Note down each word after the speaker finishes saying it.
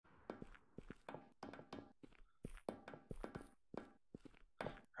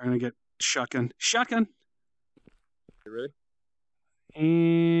I'm gonna get shotgun. Shotgun! You ready?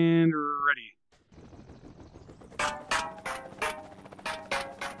 And ready.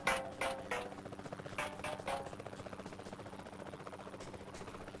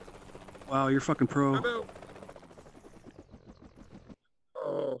 Wow, you're fucking pro. Oh,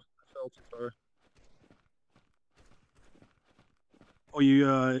 I fell too far. Oh, you,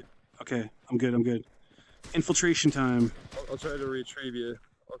 okay. I'm good, I'm good. Infiltration time. I'll try to retrieve you.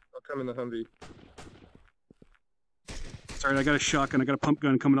 I'll come in the Humvee. Sorry, I got a shotgun. I got a pump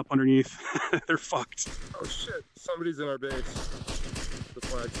gun coming up underneath. They're fucked. Oh shit, somebody's in our base. The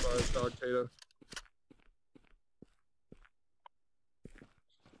flag spot, dog Tato.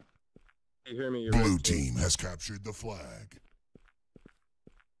 You hear me? Blue team has captured the flag.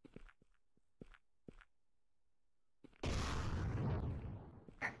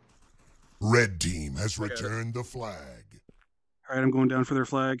 Red team has returned the flag. Alright, I'm going down for their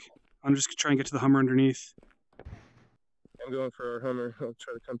flag. I'm just trying to get to the Hummer underneath. I'm going for our Hummer. I'll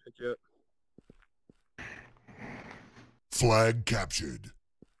try to come pick you up. Flag captured.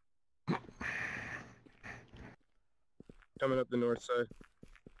 Coming up the north side.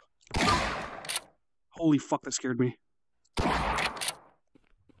 Holy fuck, that scared me.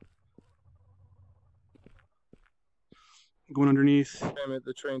 Going underneath. Damn it,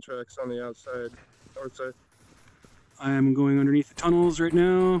 the train tracks on the outside. North side. I am going underneath the tunnels right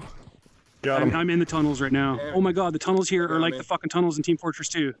now. Got him. I'm in the tunnels right now. Damn. Oh my god, the tunnels here are like me. the fucking tunnels in Team Fortress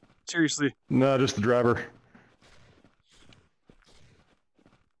 2. Seriously. No, just the driver.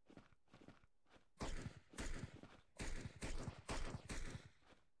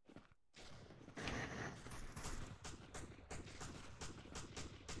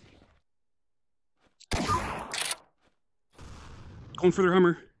 Going for their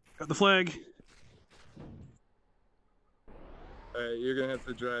Hummer. Got the flag. Alright, you're gonna have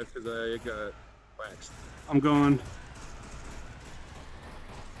to drive because I got waxed. I'm going.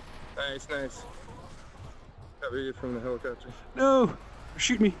 Nice, nice. Cover you from the helicopter. No! They're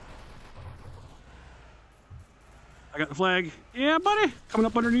shooting me. I got the flag. Yeah, buddy! Coming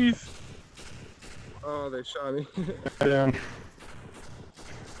up underneath. Oh, they shot me. Down.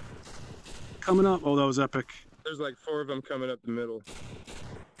 Coming up. Oh, that was epic. There's like 4 of them coming up the middle.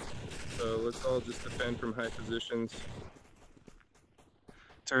 So let's all just defend from high positions.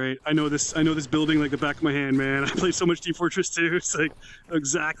 It's alright. I know this building like the back of my hand, man. I play so much Team Fortress 2. It's like I know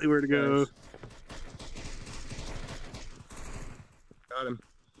exactly where to go. Nice. Got him.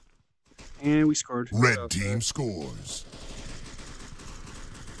 And we scored. Red team scores.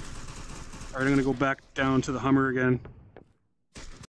 Alright, I'm gonna go back down to the Hummer again.